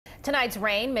Tonight's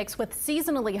rain mixed with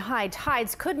seasonally high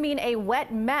tides could mean a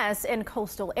wet mess in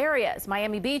coastal areas.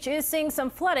 Miami Beach is seeing some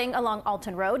flooding along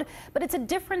Alton Road, but it's a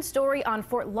different story on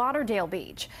Fort Lauderdale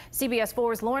Beach. CBS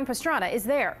 4's Lauren Pastrana is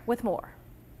there with more.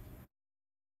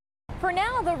 For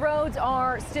now, the roads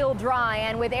are still dry,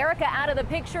 and with Erica out of the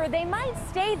picture, they might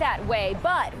stay that way.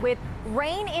 But with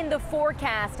rain in the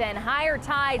forecast and higher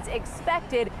tides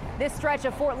expected, this stretch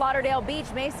of Fort Lauderdale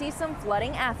Beach may see some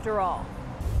flooding after all.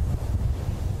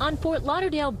 On Fort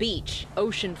Lauderdale Beach,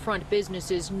 oceanfront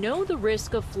businesses know the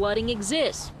risk of flooding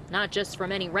exists, not just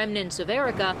from any remnants of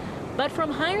Erica, but from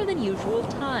higher than usual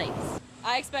tides.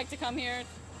 I expect to come here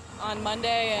on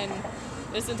Monday and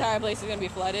this entire place is going to be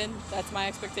flooded. That's my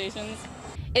expectations.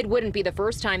 It wouldn't be the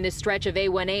first time this stretch of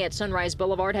A1A at Sunrise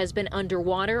Boulevard has been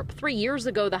underwater. 3 years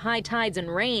ago, the high tides and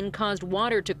rain caused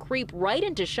water to creep right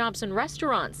into shops and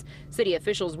restaurants. City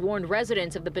officials warned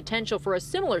residents of the potential for a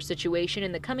similar situation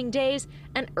in the coming days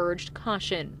and urged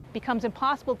caution. It becomes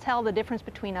impossible to tell the difference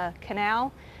between a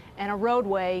canal and a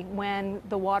roadway when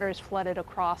the water is flooded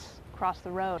across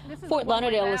the road. Fort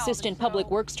Lauderdale Assistant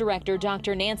Public Works Director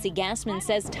Dr. Nancy Gassman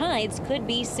says tides could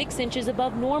be 6 inches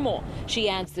above normal. She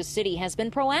adds the city has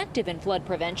been proactive in flood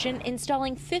prevention,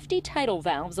 installing 50 tidal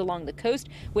valves along the coast,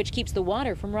 which keeps the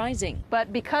water from rising.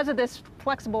 But because of this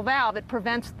flexible valve, it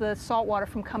prevents the salt water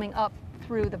from coming up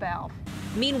through the valve.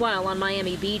 Meanwhile, on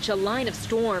Miami Beach, a line of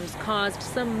storms caused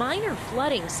some minor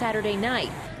flooding Saturday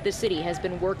night. The city has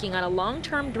been working on a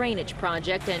long-term drainage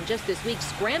project and just this week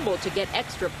scrambled to get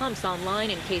extra pumps online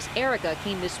in case Erica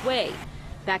came this way.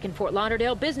 Back in Fort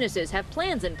Lauderdale, businesses have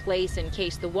plans in place in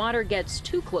case the water gets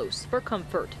too close for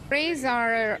comfort. Raise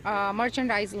our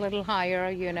merchandise a little higher,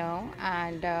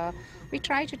 and we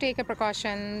try to take a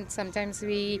precaution. Sometimes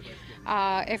if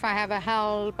I have a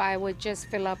help, I would just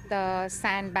fill up the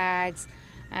sandbags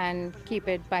and keep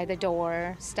it by the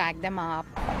door, stack them up.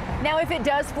 Now, if it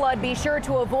does flood, be sure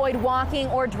to avoid walking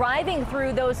or driving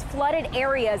through those flooded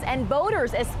areas, and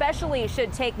boaters especially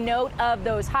should take note of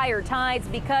those higher tides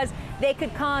because they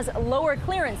could cause lower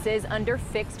clearances under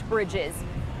fixed bridges.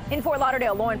 In Fort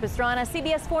Lauderdale, Lauren Pastrana,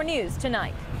 CBS 4 News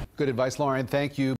Tonight. Good advice, Lauren. Thank you.